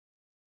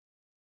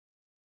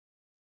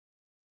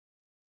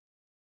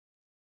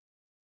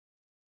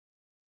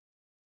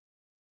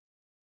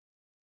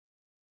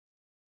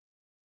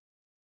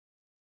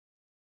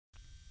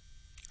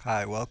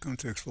Hi, welcome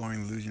to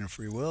Exploring the Illusion of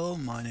Free Will.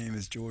 My name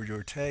is George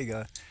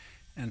Ortega,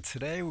 and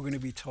today we're going to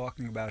be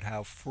talking about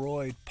how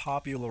Freud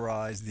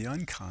popularized the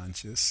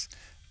unconscious,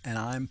 and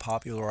I'm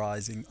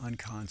popularizing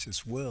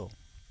unconscious will.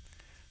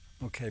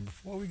 Okay,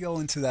 before we go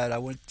into that,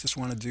 just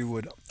want to do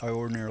what I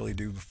ordinarily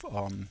do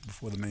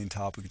before the main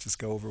topic, just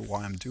go over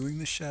why I'm doing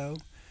the show,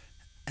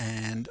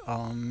 and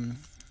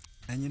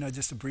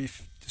just a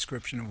brief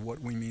description of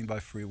what we mean by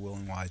free will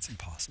and why it's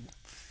impossible.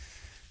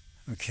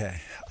 Okay,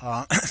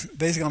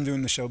 basically, I'm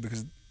doing the show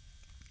because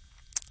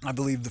I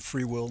believe the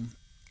free will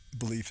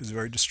belief is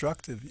very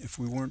destructive. If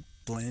we weren't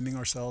blaming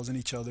ourselves and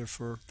each other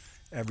for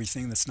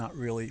everything that's not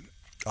really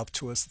up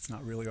to us, it's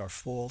not really our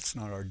fault, it's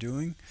not our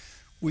doing,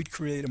 we'd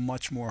create a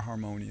much more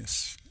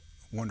harmonious,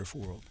 wonderful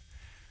world.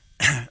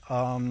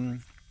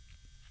 um,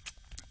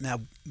 Now,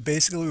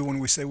 basically, when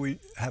we say we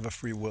have a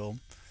free will,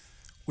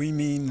 we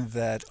mean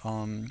that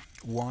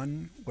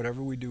one,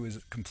 whatever we do is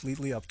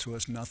completely up to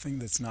us. Nothing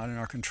that's not in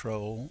our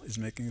control is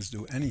making us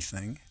do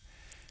anything.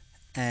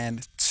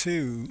 And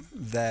two,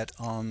 that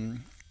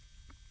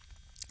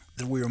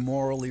we are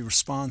morally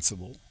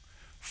responsible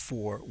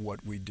for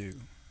what we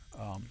do,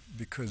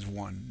 because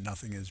one,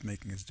 nothing is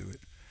making us do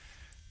it.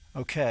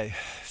 Okay,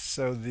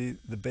 so the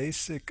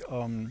basic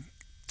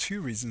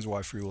two reasons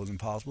why free will is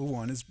impossible.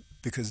 One is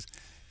because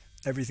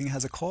everything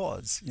has a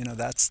cause. You know,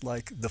 that's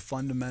like the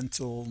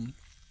fundamental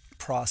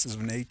process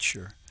of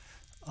nature.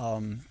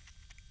 Um,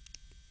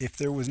 if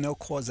there was no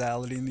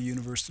causality in the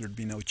universe, there'd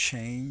be no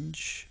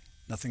change.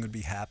 Nothing would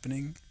be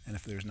happening, and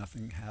if there's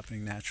nothing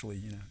happening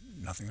naturally,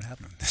 nothing would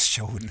happen. This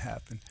show wouldn't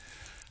happen.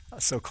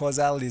 So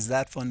causality is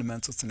that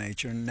fundamental to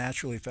nature, and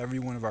naturally, if every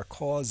one of our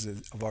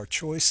causes, of our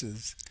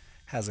choices,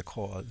 has a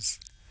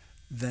cause,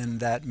 then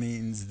that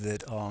means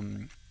that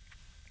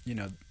you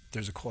know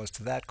there's a cause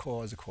to that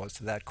cause, a cause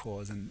to that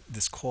cause, and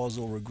this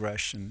causal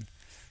regression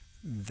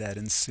that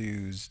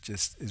ensues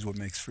just is what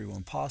makes free will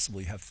impossible.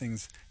 You have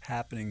things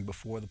happening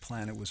before the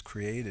planet was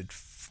created,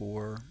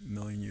 4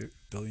 billion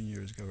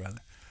years ago, rather,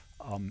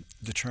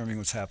 determining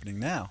what's happening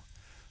now.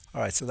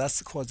 All right, so that's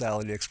the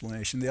causality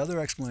explanation. The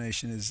other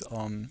explanation is,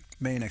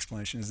 main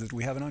explanation, is that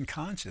we have an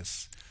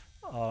unconscious.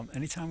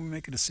 Anytime we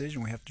make a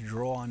decision, we have to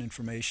draw on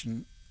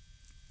information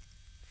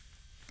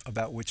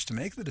about which to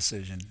make the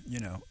decision.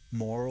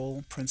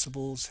 Moral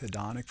principles,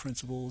 hedonic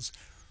principles.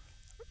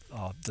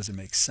 Does it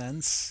make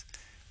sense?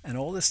 And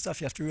all this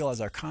stuff, you have to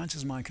realize our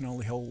conscious mind can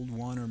only hold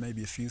one or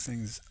maybe a few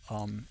things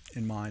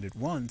in mind at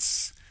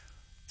once,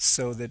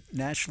 so that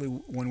naturally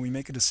when we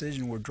make a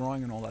decision, we're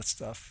drawing on all that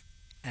stuff,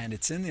 and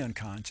it's in the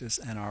unconscious,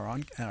 and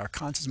our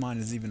conscious mind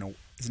is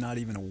not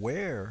even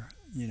aware,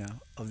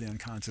 of the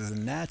unconscious,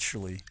 and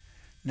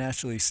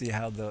naturally see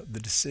how the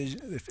decision,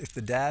 if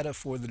the data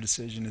for the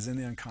decision is in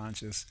the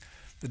unconscious,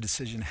 the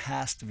decision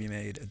has to be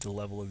made at the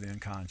level of the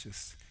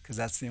unconscious, because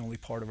that's the only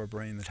part of our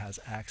brain that has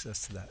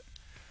access to that.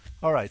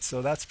 All right,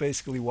 so that's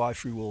basically why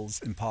free will is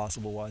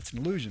impossible, why it's an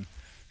illusion.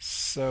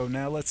 So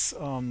now let's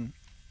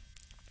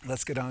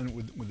get on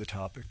with the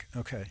topic.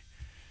 Okay.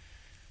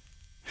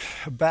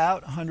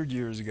 About 100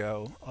 years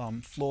ago,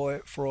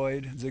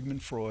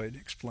 Sigmund Freud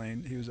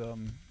explained, he was, I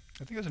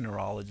think he was a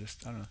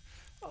neurologist, I don't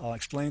know,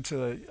 explained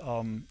to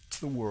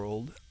the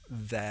world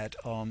that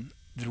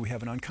we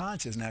have an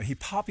unconscious. Now, he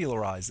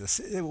popularized this.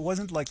 It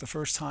wasn't like the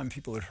first time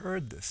people had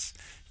heard this.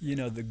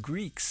 The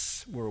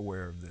Greeks were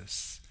aware of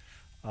this.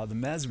 The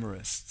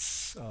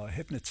mesmerists,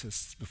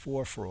 hypnotists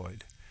before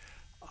Freud.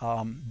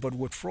 But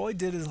what Freud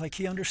did is, like,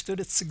 he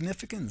understood its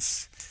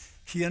significance.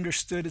 He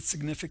understood its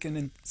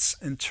significance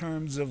in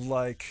terms of,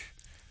 like,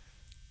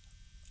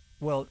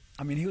 well,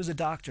 I mean, he was a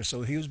doctor,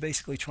 so he was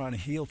basically trying to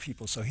heal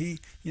people. So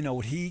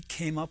what he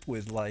came up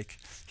with, like,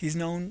 he's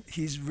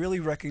really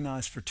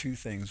recognized for two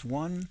things.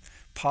 One,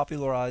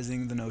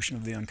 popularizing the notion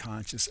of the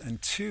unconscious,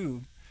 and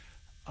two,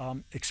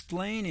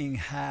 explaining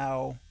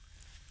how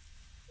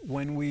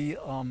when we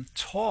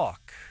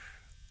talk,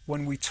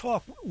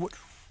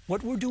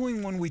 what we're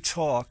doing when we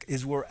talk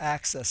is we're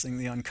accessing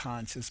the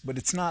unconscious, but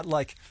it's not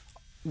like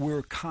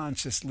we're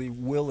consciously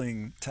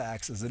willing to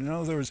access it. In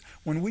other words,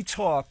 when we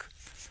talk,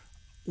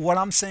 what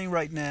I'm saying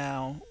right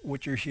now,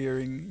 what you're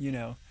hearing,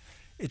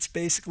 it's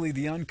basically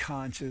the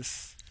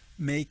unconscious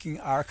making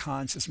our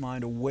conscious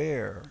mind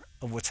aware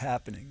of what's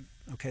happening.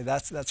 Okay,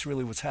 that's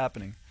really what's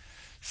happening.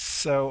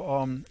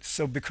 So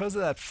because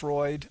of that,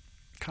 Freud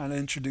kind of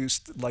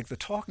introduced, like, the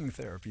talking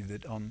therapy,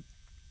 that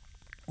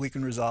we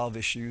can resolve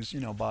issues,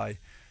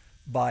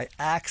 by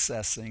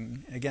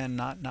accessing, again,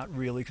 not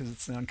really, because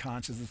it's the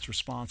unconscious that's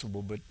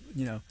responsible, but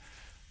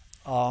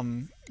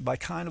by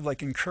kind of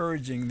like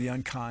encouraging the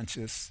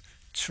unconscious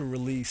to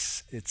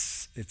release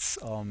its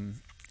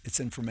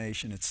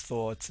information, its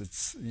thoughts,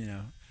 its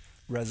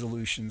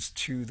resolutions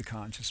to the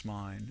conscious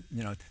mind,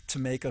 to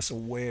make us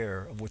aware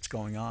of what's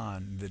going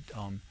on.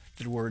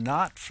 That were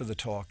not for the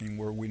talking,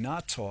 were we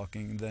not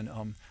talking, then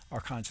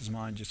our conscious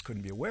mind just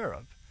couldn't be aware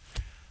of.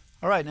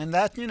 All right, and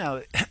that,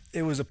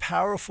 it was a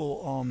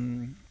powerful,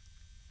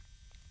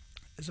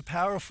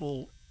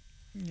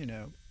 you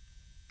know,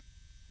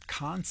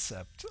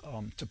 concept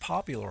to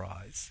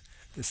popularize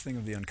this thing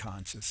of the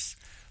unconscious.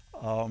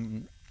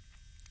 um,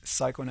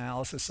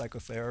 psychoanalysis,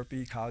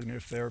 psychotherapy,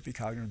 cognitive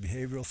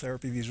behavioral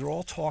therapy. These are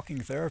all talking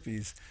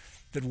therapies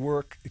that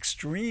work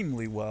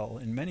extremely well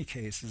in many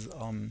cases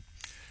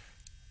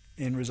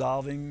in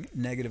resolving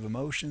negative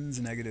emotions,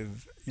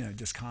 negative,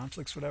 just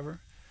conflicts, whatever.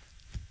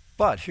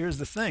 But here's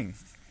the thing.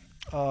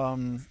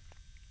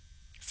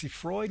 See,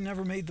 Freud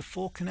never made the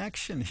full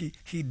connection.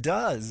 He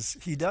does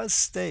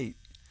state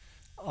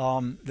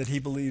that he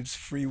believes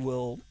free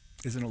will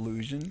is an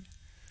illusion,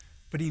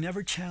 but he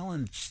never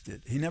challenged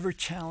it. He never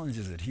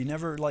challenges it. He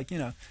never,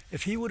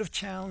 if he would have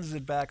challenged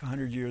it back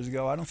 100 years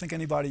ago, I don't think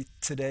anybody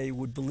today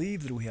would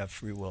believe that we have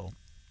free will.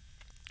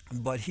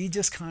 But he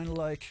just kind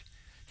of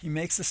he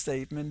makes a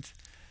statement,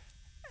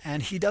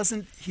 and he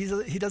doesn't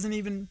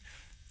even,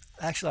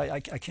 actually, I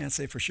can't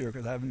say for sure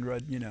because I haven't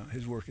read,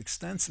 his work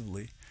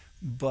extensively,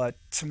 but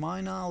to my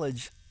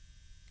knowledge,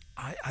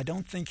 I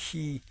don't think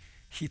he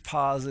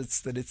posits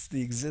that it's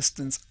the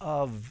existence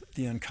of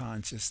the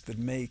unconscious that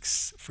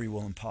makes free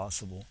will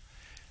impossible.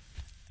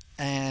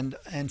 And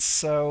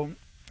so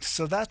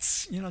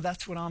that's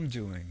what I'm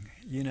doing.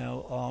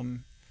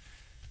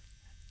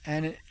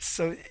 And it's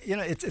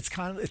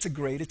a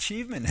great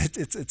achievement.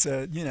 It's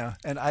a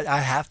and I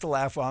have to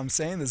laugh while I'm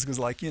saying this because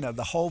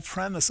the whole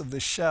premise of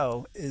this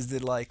show is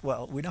that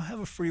well, we don't have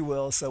a free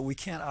will, so we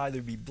can't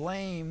either be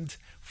blamed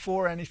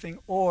for anything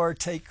or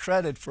take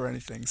credit for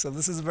anything. So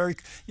this is a very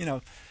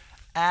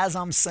as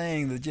I'm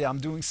saying that, I'm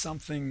doing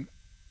something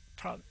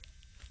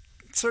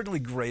certainly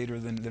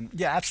greater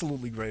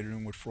absolutely greater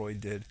than what Freud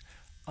did,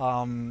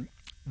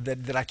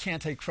 that I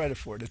can't take credit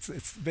for it.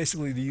 It's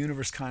basically the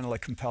universe kind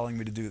of compelling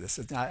me to do this.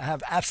 I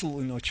have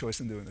absolutely no choice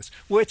in doing this,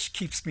 which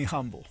keeps me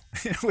humble,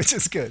 which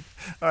is good.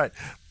 All right,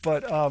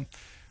 but all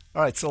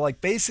right. So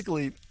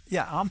basically,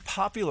 I'm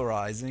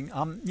popularizing.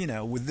 I'm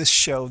with this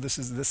show. This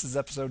is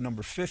episode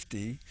number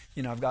 50.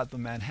 I've got the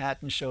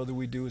Manhattan show that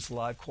we do. It's a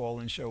live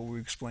call-in show where we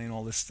explain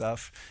all this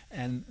stuff,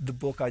 and the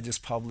book I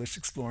just published,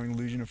 Exploring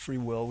Illusion of Free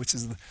Will, which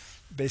is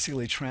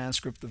basically a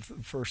transcript of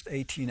the first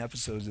 18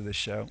 episodes of this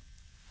show.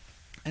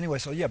 Anyway,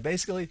 so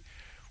basically,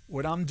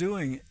 what I'm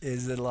doing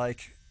is that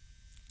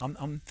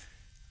I'm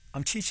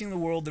teaching the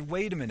world that,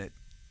 wait a minute,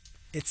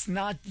 it's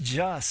not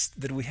just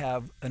that we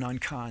have an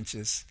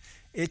unconscious.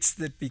 It's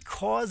that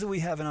because we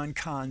have an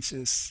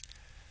unconscious,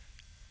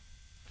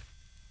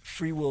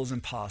 free will is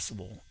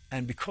impossible.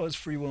 And because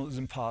free will is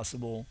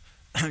impossible,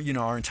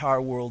 our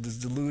entire world is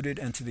diluted.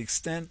 And to the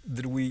extent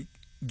that we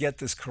get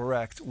this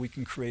correct, we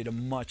can create a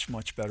much,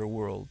 much better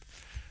world.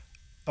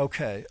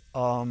 Okay,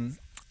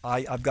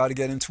 I've got to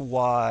get into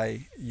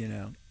why,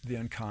 the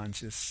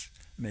unconscious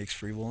makes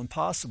free will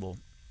impossible.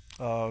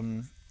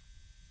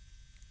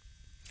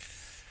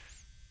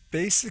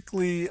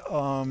 Basically,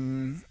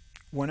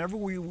 whenever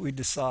we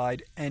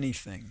decide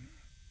anything,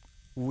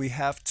 we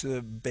have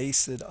to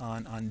base it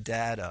on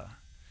data.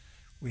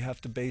 We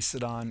have to base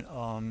it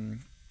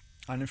on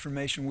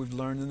information we've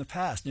learned in the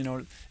past.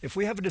 If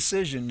we have a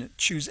decision,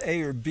 choose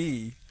A or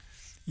B,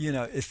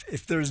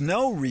 if there's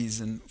no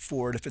reason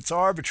for it, if it's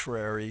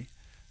arbitrary,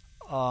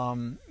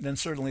 then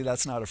certainly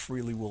that's not a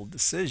freely willed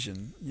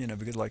decision.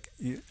 Because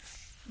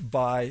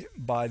by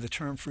the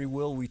term free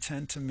will, we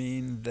tend to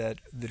mean that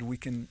we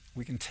can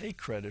take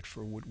credit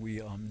for what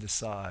we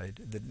decide,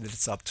 that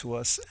it's up to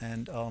us,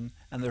 and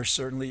there's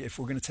certainly, if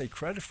we're going to take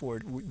credit for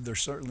it, there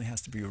certainly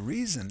has to be a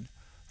reason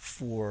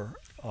for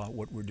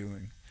what we're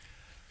doing.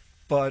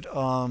 But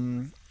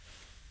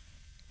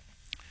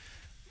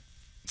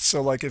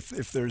so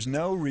if there's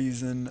no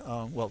reason,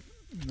 well,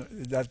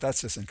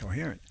 that's just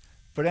incoherent.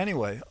 But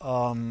anyway,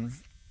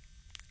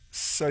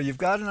 so you've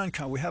got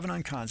we have an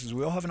unconscious.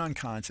 We all have an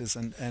unconscious,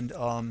 and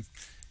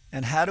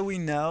how do we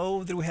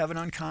know that we have an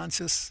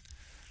unconscious?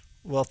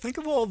 Well, think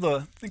of all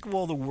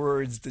the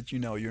words that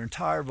your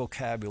entire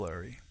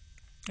vocabulary.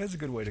 That's a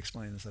good way to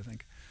explain this, I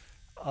think.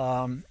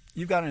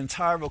 You've got an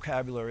entire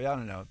vocabulary. I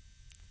don't know,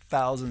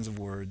 thousands of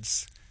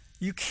words.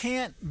 You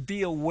can't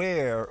be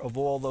aware of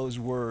all those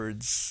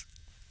words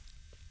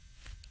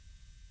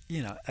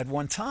at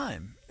one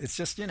time. It's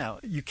just,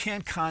 you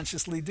can't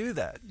consciously do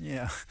that,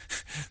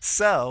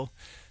 So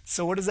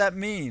what does that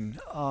mean?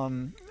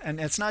 And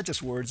it's not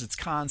just words, it's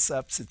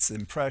concepts, it's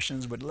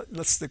impressions, but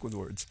let's stick with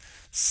words.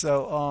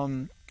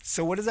 So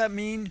what does that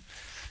mean?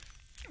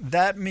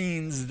 That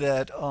means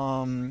that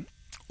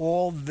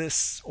all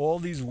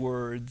these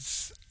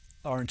words,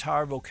 our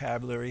entire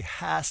vocabulary,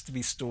 has to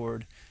be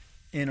stored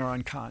in our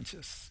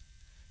unconscious.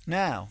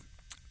 Now,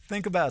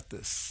 think about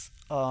this.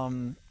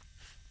 The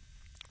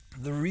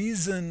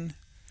reason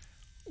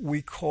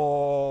we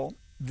call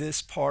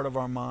this part of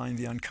our mind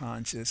the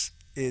unconscious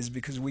is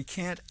because we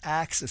can't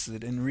access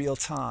it in real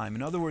time.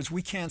 In other words,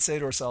 we can't say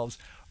to ourselves,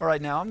 all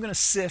right, now I'm going to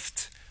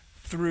sift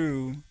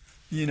through,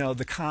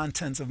 the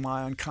contents of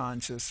my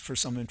unconscious for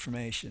some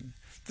information.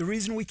 The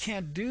reason we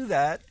can't do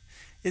that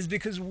is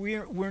because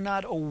we're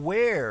not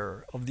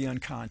aware of the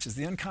unconscious.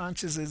 The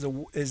unconscious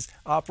is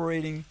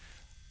operating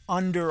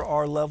under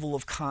our level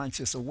of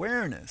conscious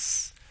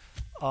awareness.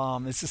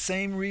 It's the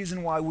same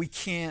reason why we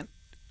can't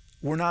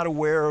we're not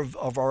aware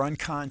of our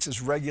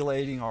unconscious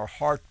regulating our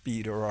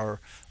heartbeat or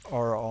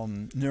our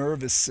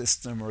nervous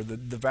system or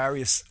the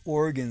various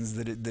organs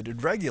that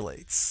it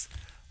regulates.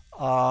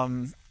 All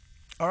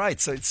right,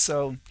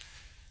 so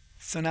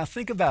now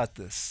think about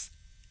this.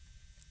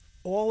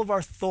 All of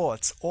our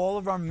thoughts, all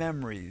of our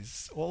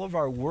memories, all of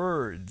our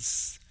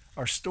words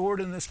are stored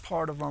in this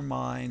part of our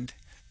mind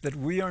that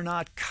we are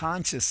not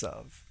conscious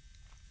of.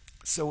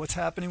 So what's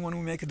happening when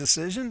we make a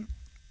decision?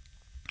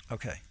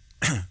 Okay.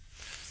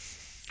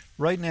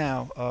 Right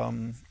now,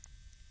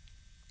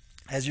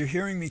 as you're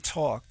hearing me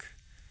talk,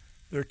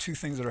 there are two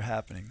things that are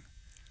happening.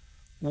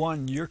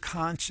 One, you're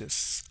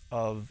conscious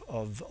of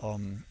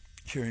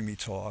hearing me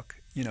talk.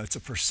 You know, it's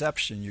a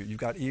perception. You've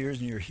got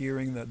ears and you're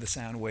hearing the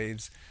sound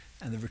waves,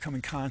 and they're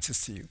becoming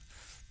conscious to you.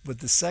 But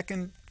the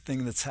second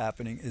thing that's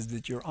happening is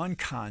that you're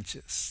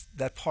unconscious.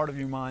 That part of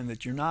your mind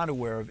that you're not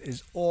aware of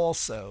is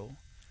also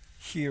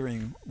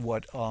hearing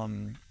what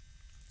I'm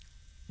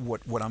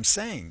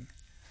saying.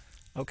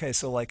 Okay,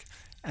 so like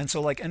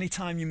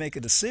anytime you make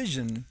a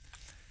decision,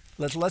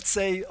 let's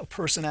say a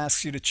person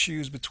asks you to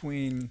choose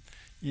between,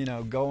 you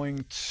know,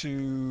 going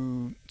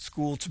to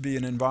school to be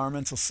an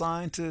environmental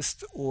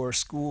scientist or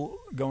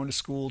going to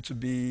school to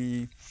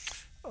be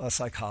a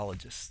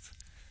psychologist.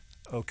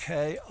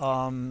 Okay,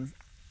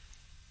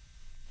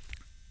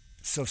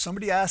 so if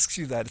somebody asks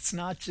you that, it's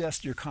not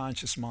just your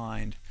conscious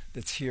mind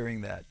that's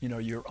hearing that. You know,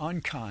 your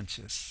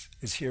unconscious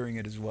is hearing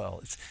it as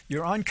well.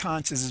 Your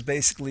unconscious is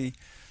basically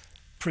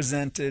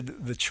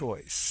presented the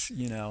choice.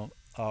 You know,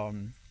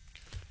 am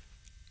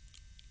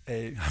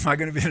I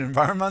going to be an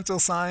environmental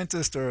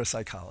scientist or a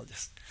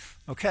psychologist?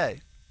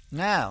 Okay,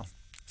 now,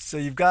 so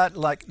you've got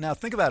now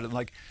think about it.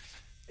 Like,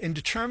 in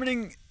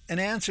determining an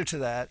answer to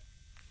that,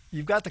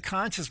 you've got the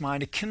conscious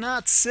mind. It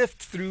cannot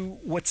sift through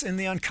what's in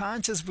the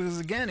unconscious because,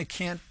 again, it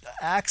can't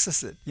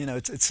access it. You know,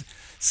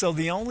 so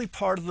the only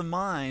part of the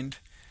mind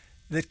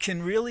that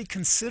can really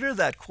consider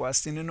that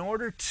question in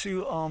order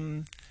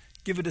to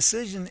give a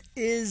decision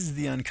is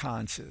the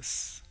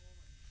unconscious.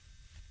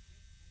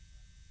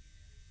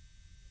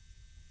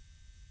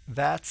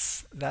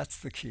 That's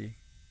the key.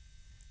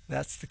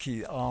 That's the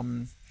key.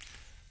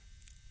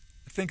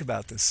 Think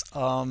about this.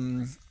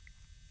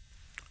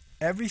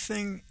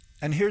 Everything.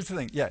 And here's the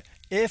thing, yeah,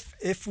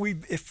 if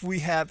we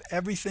have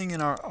everything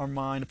in our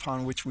mind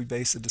upon which we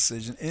base a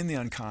decision in the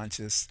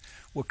unconscious,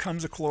 what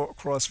comes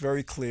across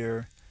very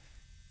clear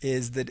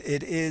is that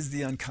it is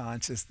the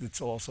unconscious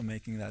that's also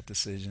making that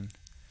decision.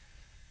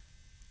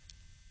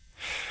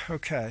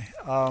 Okay,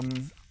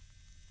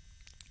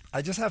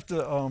 I just have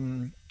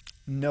to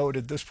note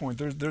at this point,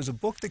 there's a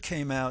book that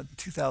came out in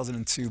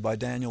 2002 by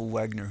Daniel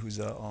Wegner, who's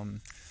a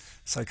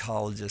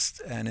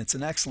psychologist, and it's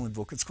an excellent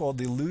book. It's called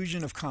The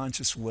Illusion of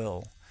Conscious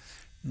Will.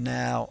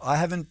 Now,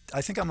 I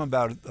think I'm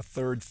about a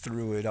third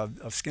through it.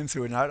 I've skimmed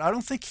through it, and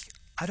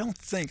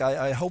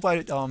I hope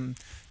I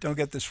don't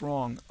get this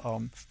wrong,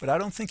 but I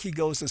don't think he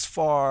goes as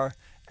far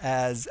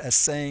as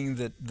saying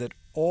that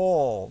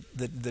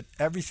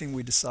everything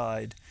we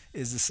decide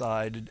is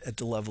decided at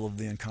the level of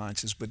the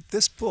unconscious. But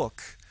this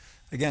book,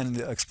 again,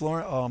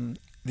 the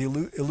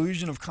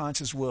Illusion of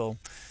Conscious Will,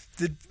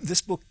 this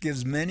book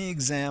gives many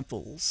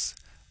examples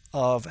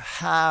of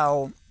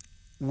how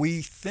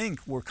we think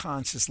we're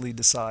consciously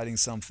deciding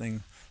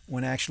something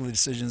when actually the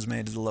decision is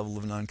made at the level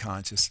of an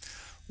unconscious.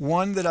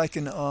 One that I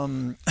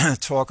can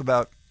talk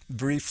about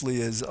briefly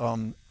is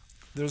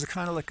there's a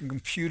kind of like a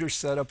computer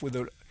setup with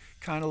a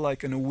kind of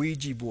like an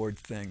Ouija board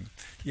thing.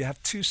 You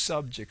have two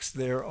subjects.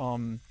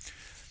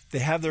 They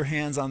have their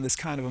hands on this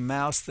kind of a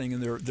mouse thing,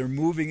 and they're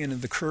moving,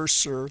 and the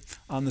cursor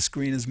on the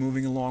screen is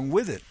moving along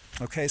with it.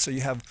 Okay, so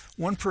you have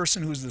one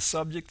person who's the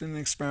subject in the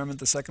experiment.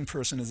 The second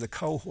person is a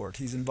cohort.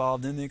 He's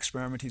involved in the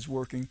experiment. He's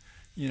working,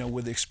 you know,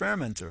 with the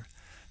experimenter.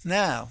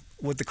 Now,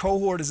 what the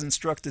cohort is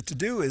instructed to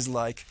do is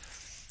like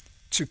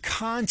to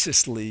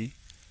consciously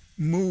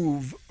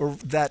move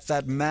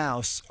that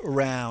mouse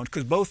around,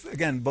 because both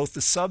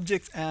the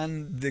subject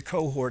and the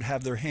cohort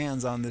have their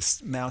hands on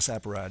this mouse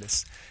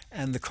apparatus,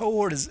 and the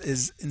cohort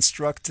is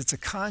instructed to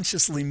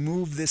consciously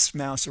move this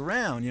mouse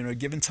around, you know, at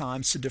given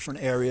times to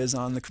different areas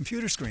on the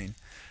computer screen.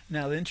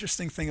 Now, the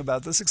interesting thing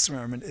about this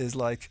experiment is,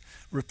 like,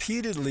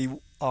 repeatedly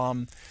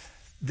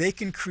they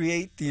can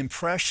create the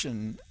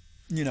impression,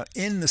 you know,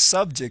 in the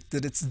subject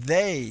that it's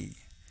they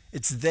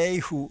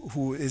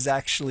who is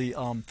actually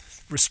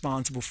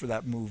responsible for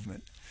that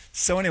movement.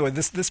 So anyway,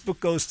 this book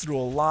goes through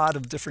a lot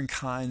of different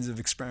kinds of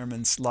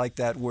experiments like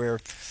that,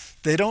 where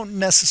they don't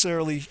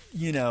necessarily,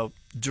 you know,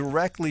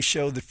 directly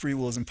show that free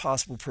will is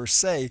impossible per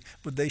se,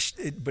 but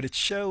it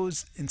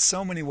shows in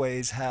so many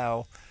ways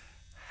how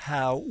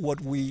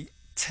what we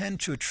tend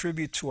to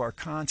attribute to our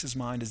conscious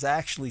mind is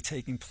actually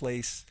taking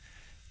place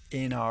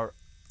in our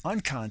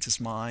unconscious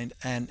mind,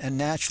 and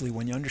naturally,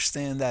 when you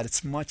understand that,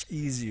 it's much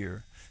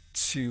easier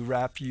to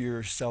wrap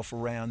yourself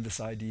around this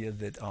idea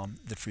that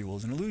free will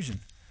is an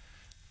illusion.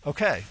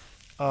 Okay,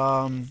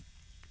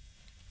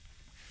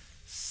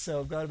 so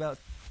I've got about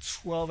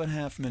 12 and a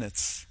half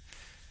minutes.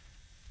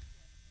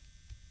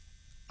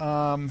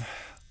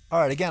 All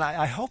right, again,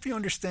 I hope you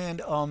understand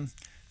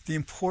the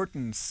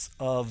importance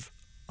of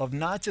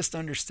not just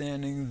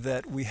understanding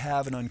that we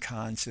have an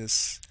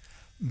unconscious,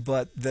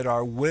 but that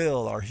our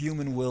will, our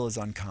human will, is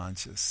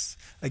unconscious.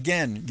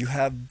 Again, you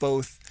have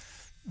both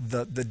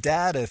the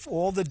data. If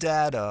all the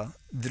data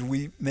that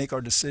we make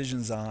our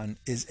decisions on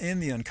is in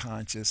the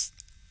unconscious,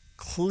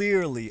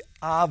 clearly,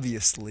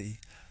 obviously,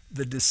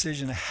 the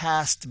decision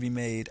has to be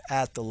made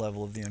at the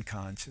level of the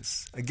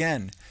unconscious.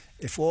 Again,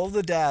 if all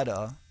the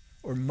data,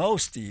 or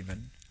most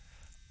even,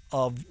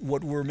 of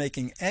what we're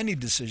making any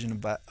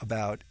decision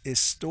about is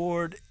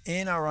stored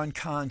in our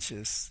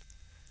unconscious,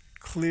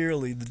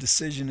 clearly the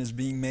decision is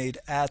being made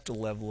at the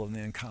level of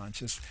the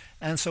unconscious.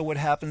 And so what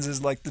happens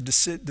is, like, the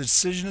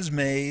decision is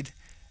made,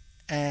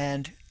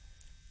 and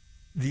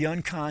the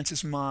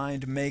unconscious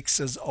mind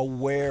makes us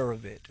aware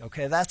of it.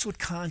 Okay, that's what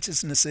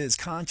consciousness is.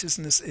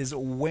 Consciousness is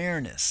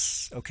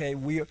awareness. Okay,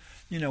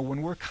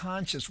 when we're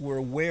conscious, we're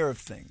aware of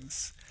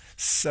things.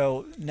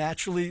 So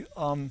naturally,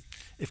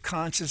 if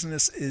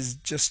consciousness is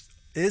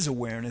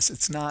awareness,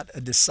 it's not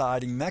a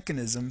deciding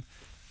mechanism.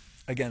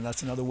 Again,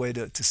 that's another way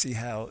to see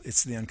how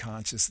it's the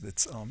unconscious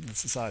that's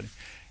deciding.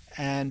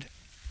 And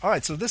all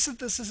right, so this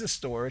is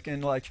historic,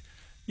 and like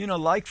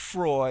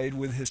Freud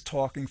with his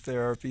talking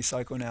therapy,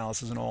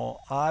 psychoanalysis, and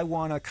all, I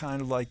want to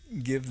kind of like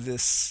give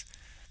this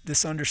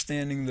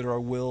understanding that our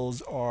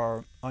wills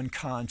are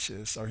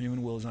unconscious, our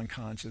human will is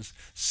unconscious,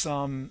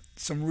 some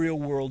real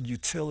world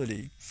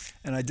utility.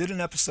 And I did an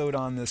episode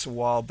on this a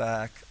while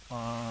back.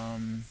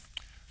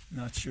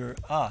 Not sure.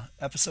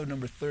 Episode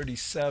number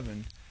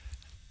 37,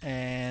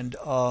 and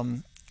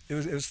it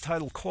was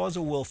titled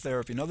 "Causal Will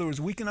Therapy." In other words,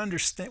 we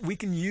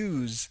can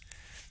use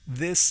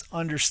this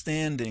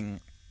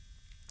understanding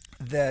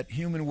that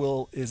human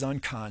will is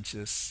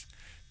unconscious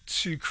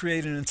to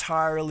create an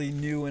entirely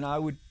new, and I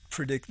would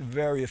predict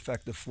very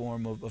effective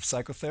form of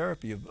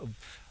psychotherapy,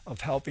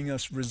 of helping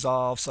us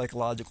resolve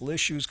psychological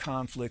issues,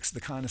 conflicts,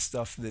 the kind of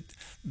stuff that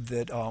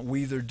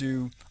we either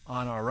do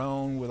on our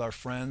own with our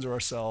friends or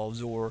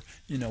ourselves, or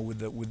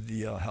with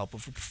the help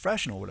of a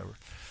professional, whatever.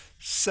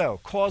 So,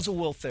 causal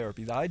will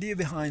therapy. The idea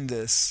behind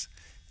this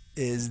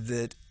is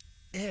that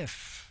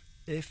if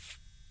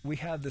we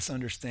have this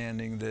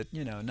understanding that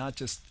not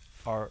just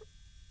our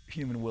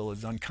human will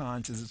is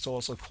unconscious, it's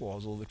also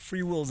causal, that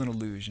free will is an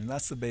illusion.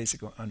 That's the basic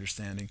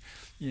understanding.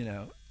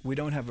 We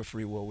don't have a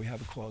free will, we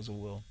have a causal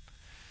will.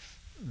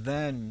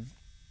 Then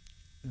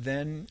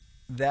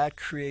that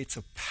creates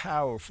a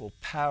powerful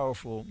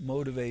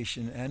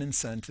motivation and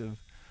incentive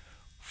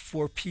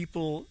for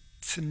people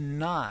to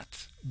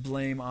not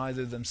blame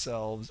either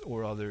themselves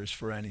or others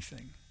for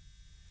anything.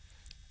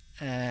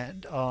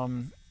 And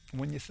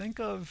when you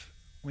think of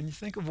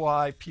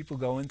why people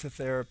go into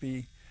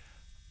therapy,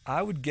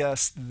 I would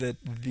guess that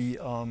the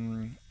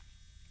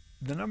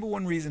number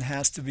one reason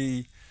has to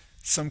be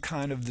some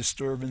kind of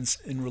disturbance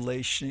in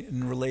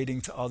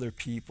relating to other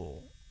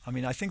people. I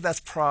mean, I think that's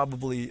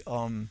probably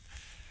at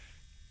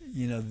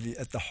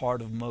the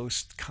heart of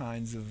most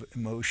kinds of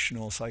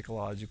emotional,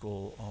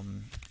 psychological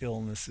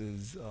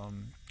illnesses,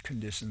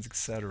 conditions,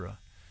 etc.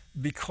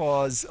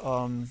 Because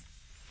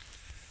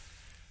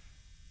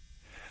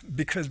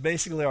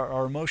basically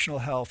our emotional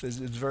health is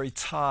very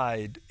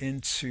tied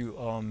into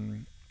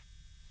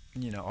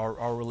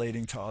our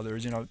relating to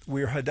others.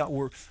 We're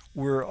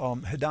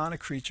hedonic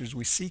creatures.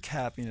 We seek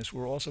happiness.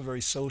 We're also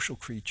very social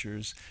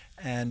creatures,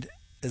 and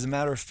as a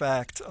matter of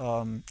fact,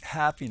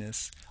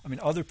 happiness,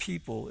 other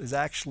people, is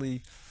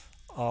actually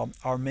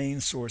our main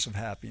source of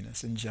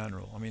happiness in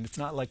general. It's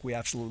not like we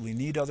absolutely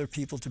need other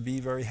people to be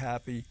very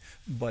happy,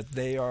 but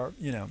they are,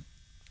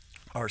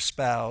 our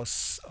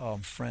spouse,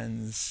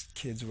 friends,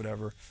 kids,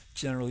 whatever,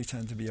 generally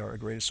tend to be our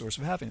greatest source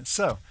of happiness.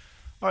 So,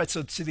 all right,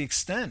 so to the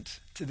extent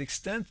that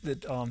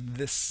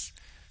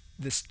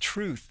this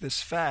truth,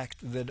 this fact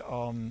that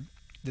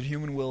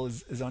human will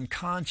is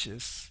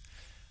unconscious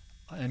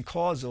and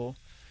causal,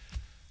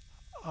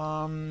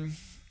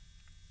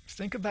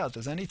 think about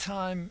this.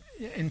 Anytime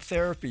in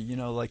therapy,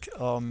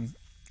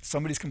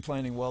 somebody's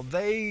complaining, well,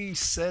 they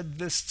said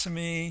this to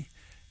me,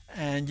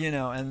 and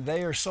and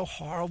they are so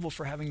horrible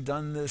for having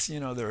done this,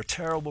 they're a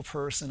terrible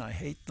person, I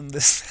hate them,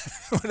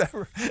 this,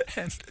 whatever.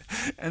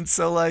 And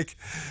so what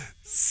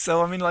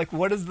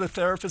is the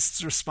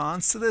therapist's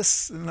response to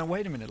this? Now,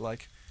 wait a minute,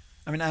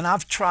 and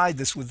I've tried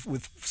this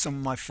with some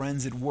of my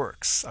friends. It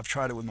works. I've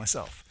tried it with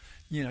myself.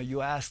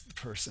 You ask the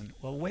person,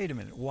 well, wait a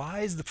minute, why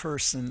is the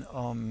person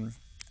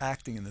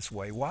acting in this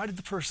way? Why did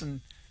the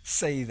person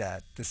say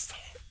this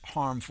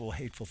harmful,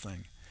 hateful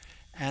thing?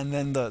 And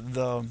then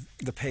the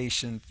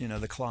patient,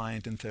 the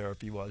client in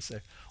therapy, will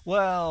say,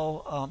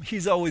 well,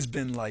 he's always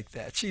been like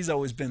that. She's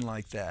always been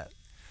like that.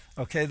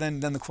 Okay, then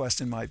the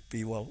question might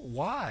be, well,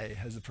 why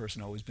has the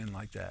person always been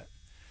like that?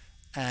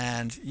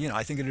 And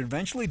I think it would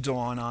eventually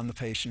dawn on the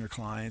patient or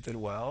client that,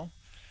 well,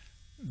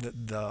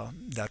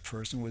 that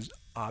person was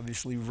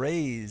obviously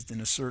raised in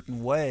a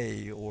certain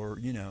way, or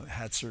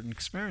had certain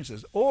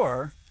experiences,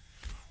 or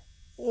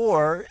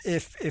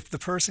if the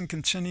person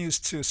continues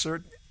to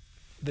assert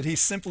that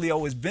he's simply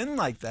always been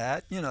like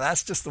that,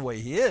 that's just the way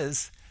he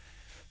is,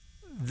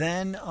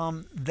 then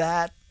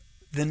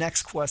the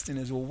next question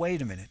is, well,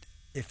 wait a minute.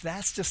 If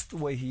that's just the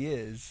way he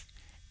is,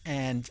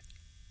 and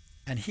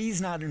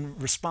he's not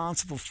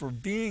responsible for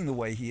being the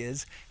way he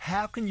is,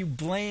 how can you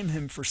blame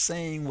him for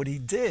saying what he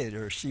did,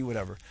 or she,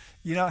 whatever?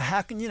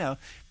 How can,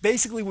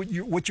 basically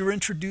what you're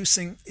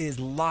introducing is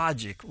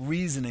logic,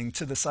 reasoning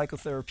to the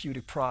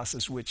psychotherapeutic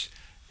process, which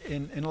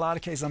in a lot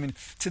of cases, I mean,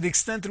 to the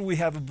extent that we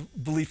have a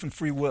belief in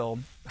free will,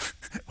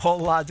 all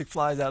logic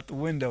flies out the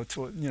window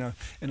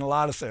in a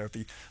lot of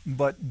therapy.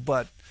 But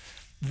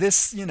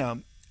this,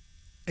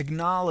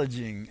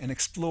 acknowledging and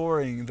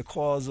exploring the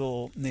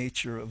causal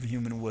nature of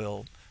human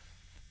will,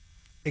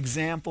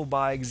 example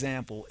by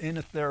example, in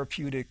a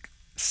therapeutic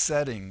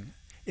setting,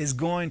 is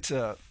going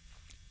to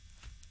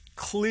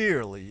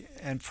clearly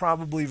and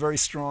probably very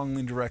strongly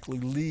and directly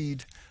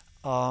lead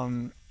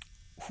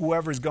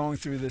whoever's going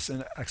through this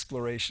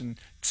exploration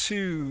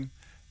to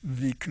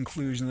the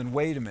conclusion that,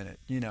 wait a minute,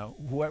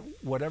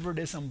 whatever it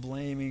is I'm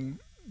blaming,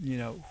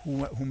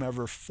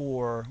 whomever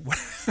for,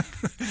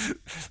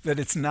 that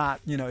it's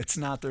not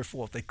their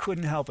fault. They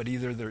couldn't help it.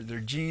 Either their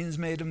genes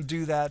made them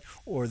do that,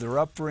 or their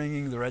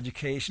upbringing, their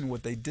education,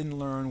 what they didn't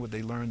learn, what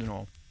they learned, and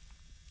all.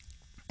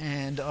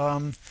 And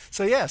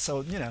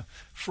so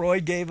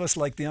Freud gave us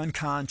like the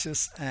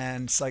unconscious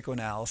and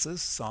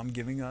psychoanalysis. So I'm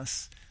giving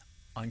us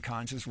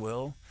unconscious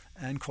will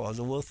and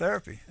causal will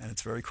therapy, and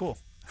it's very cool.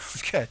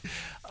 Okay,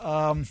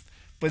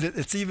 but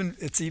it's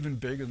even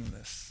bigger than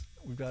this.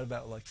 We've got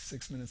about like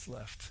 6 minutes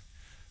left.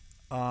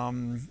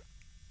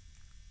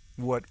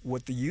 What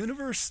the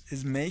universe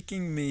is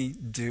making me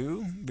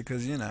do,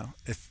 because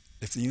if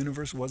the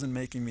universe wasn't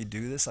making me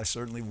do this, I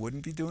certainly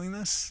wouldn't be doing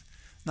this.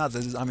 Not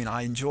that, I mean,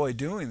 I enjoy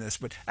doing this,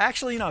 but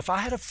actually, if I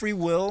had a free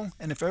will,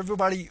 and if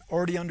everybody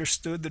already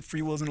understood that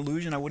free will is an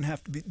illusion, I wouldn't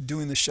have to be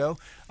doing the show.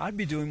 I'd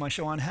be doing my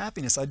show on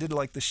happiness. I did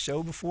like the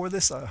show before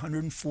this,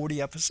 140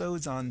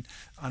 episodes on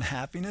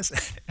happiness,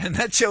 and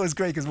that show is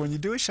great, because when you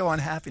do a show on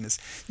happiness,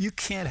 you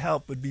can't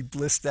help but be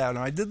blissed out.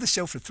 And I did the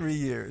show for 3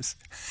 years,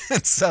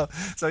 and so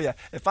yeah,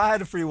 if I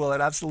had a free will,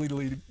 I'd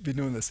absolutely be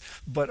doing this.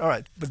 But all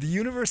right, but the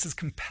universe is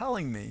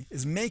compelling me,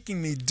 is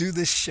making me do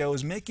this show,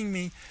 is making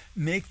me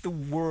make the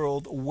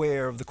world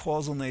aware of the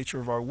causal nature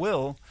of our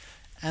will.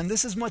 And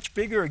this is much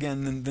bigger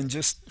again than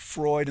just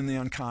Freud and the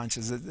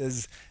unconscious.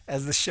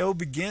 As the show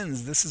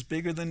begins, this is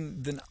bigger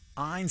than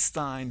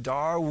Einstein,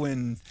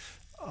 Darwin,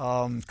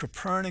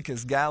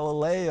 Copernicus,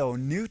 Galileo,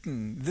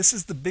 Newton. This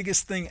is the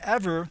biggest thing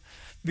ever,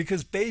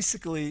 because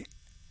basically,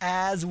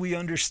 as we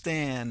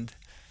understand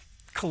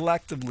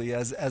collectively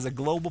as a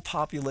global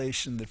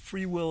population that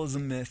free will is a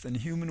myth and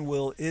human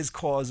will is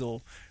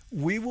causal,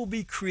 we will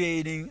be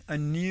creating a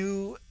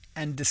new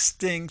and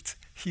distinct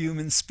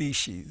human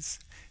species.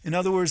 In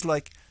other words,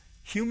 like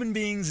human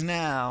beings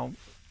now,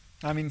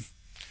 I mean,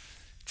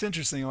 it's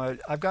interesting.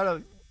 I've got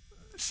to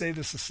say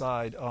this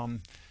aside.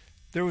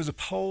 There was a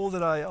poll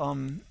that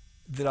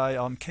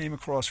I came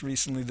across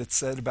recently that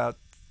said about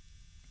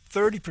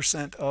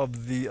 30%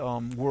 of the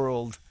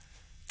world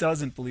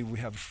doesn't believe we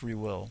have a free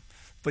will.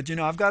 But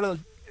I've got to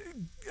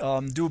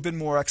do a bit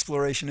more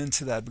exploration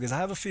into that, because I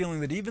have a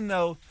feeling that even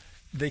though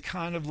they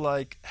kind of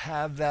like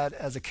have that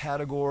as a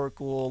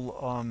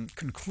categorical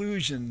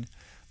conclusion,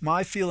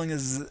 my feeling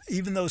is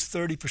even those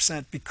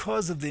 30%,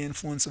 because of the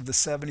influence of the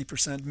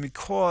 70%,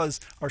 because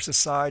our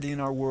society and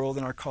our world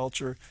and our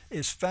culture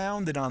is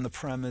founded on the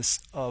premise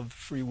of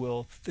free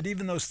will, that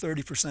even those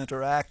 30%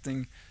 are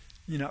acting,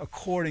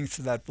 according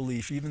to that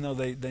belief, even though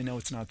they know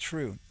it's not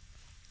true.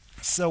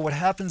 So what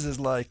happens is,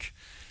 like,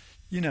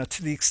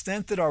 to the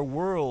extent that our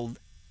world,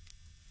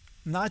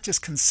 not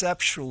just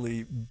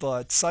conceptually,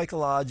 but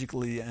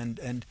psychologically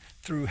and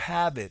through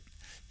habit,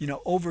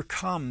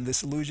 overcome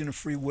this illusion of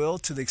free will,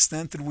 to the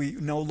extent that we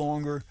no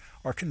longer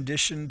are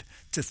conditioned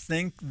to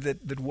think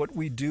that what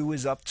we do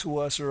is up to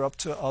us or up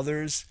to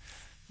others,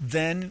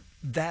 then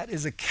that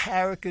is a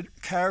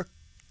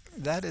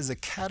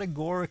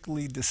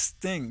categorically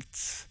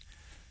distinct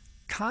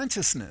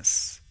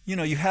consciousness.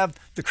 You have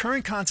the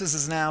current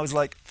consciousness now is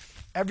like,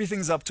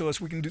 everything's up to us.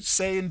 We can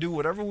say and do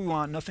whatever we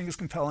want. Nothing is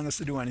compelling us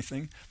to do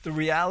anything. The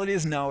reality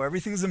is no,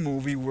 everything's a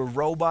movie. We're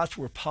robots,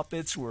 we're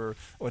puppets, we're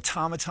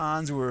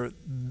automatons, we're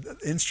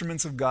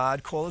instruments of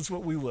God. Call us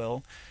what we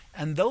will.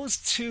 And those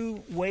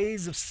two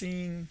ways of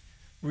seeing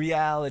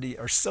reality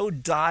are so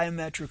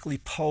diametrically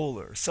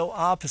polar, so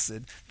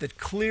opposite, that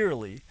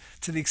clearly,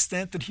 to the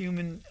extent that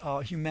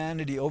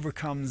humanity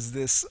overcomes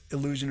this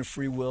illusion of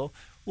free will,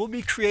 we'll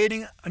be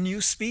creating a new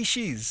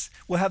species.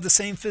 We'll have the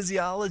same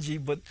physiology,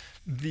 but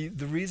the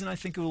reason I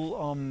think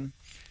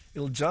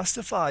it'll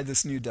justify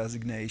this new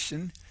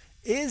designation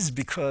is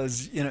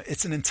because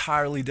it's an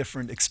entirely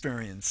different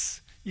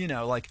experience.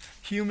 Like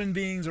human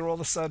beings are all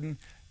of a sudden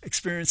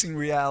experiencing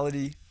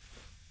reality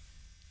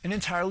an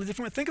entirely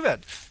different way. Think of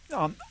it.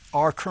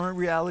 Our current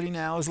reality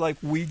now is like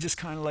we just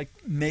kind of like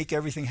make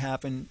everything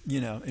happen,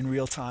 in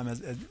real time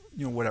as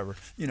whatever,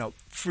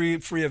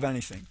 free of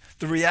anything.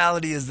 The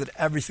reality is that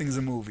everything's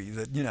a movie.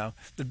 That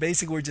that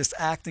basically we're just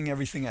acting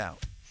everything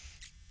out.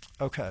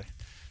 Okay,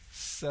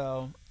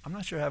 so I'm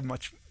not sure I have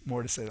much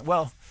more to say.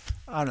 Well,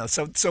 I don't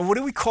know. So what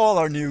do we call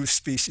our new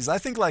species? I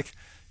think like,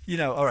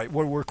 all right,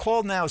 what we're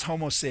called now is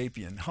Homo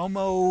sapien.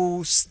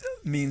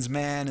 Means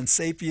man, and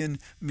sapien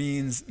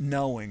means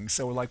knowing.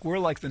 So like we're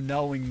like the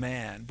knowing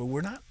man, but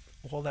we're not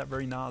all that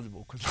very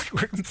knowledgeable because like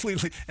we're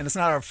completely, and it's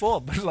not our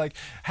fault. But like,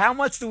 how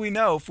much do we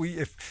know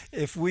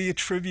if we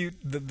attribute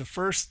the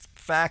first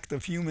fact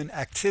of human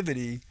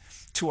activity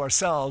to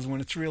ourselves when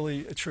it's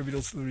really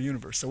attributable to the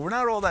universe? So we're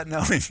not all that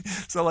knowing.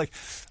 So like,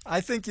 I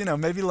think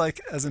maybe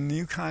like as a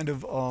new kind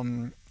of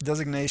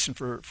designation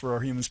for our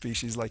human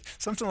species, like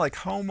something like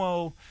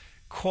Homo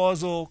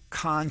causal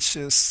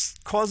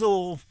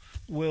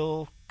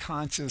will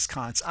conscious.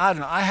 I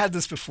don't know. I had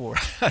this before.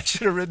 I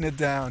should have written it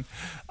down.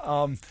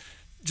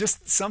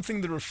 Just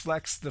something that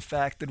reflects the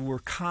fact that we're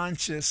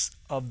conscious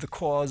of the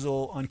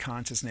causal,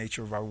 unconscious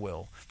nature of our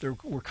will.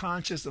 We're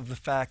conscious of the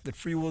fact that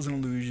free will is an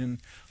illusion.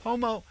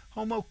 Homo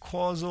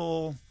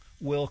causal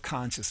will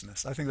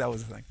consciousness. I think that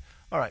was the thing.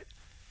 All right.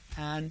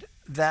 And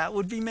that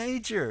would be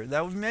major.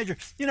 That would be major.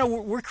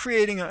 We're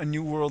creating a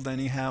new world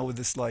anyhow with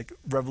this like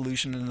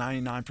revolution in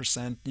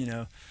 99%,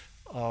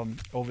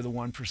 over the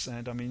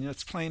 1%. I mean,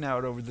 it's playing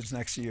out over this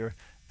next year.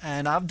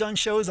 And I've done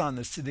shows on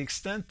this. To the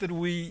extent that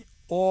we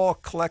all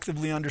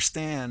collectively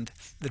understand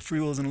that free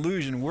will is an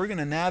illusion, we're going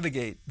to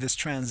navigate this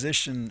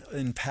transition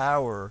in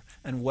power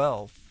and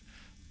wealth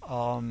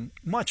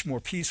much more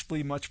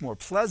peacefully, much more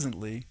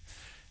pleasantly,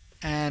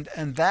 and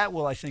that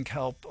will, I think,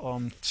 help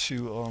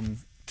to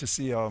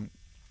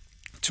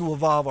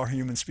evolve our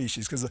human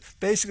species. Because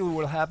basically, what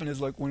will happen is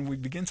like when we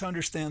begin to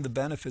understand the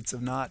benefits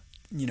of not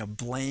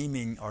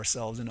blaming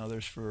ourselves and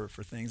others for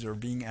things, or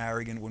being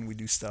arrogant when we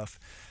do stuff,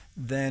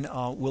 then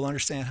we'll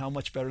understand how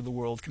much better the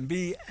world can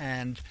be.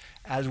 And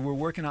as we're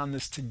working on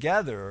this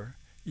together,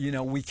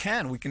 we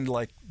can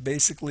like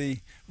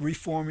basically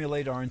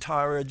reformulate our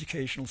entire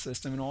educational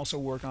system, and also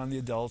work on the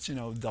adults,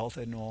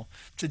 adulthood and all,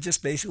 to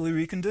just basically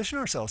recondition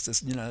ourselves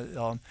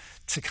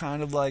to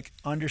kind of like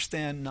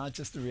understand not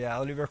just the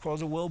reality of our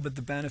causal will, but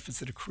the benefits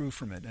that accrue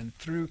from it. And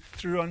through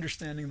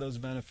understanding those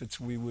benefits,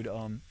 we would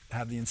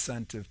have the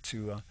incentive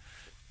to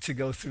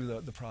go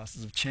through the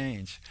process of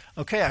change.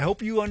 Okay, I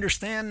hope you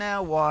understand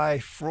now why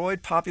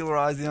Freud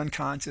popularized the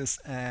unconscious,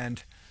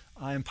 and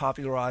I am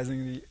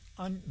popularizing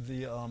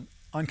the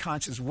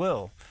unconscious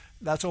will.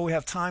 That's all we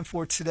have time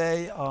for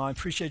today. I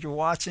appreciate your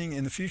watching.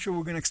 In the future,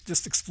 we're going to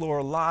just explore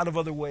a lot of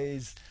other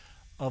ways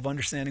of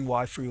understanding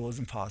why free will is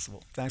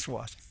impossible. Thanks for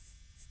watching.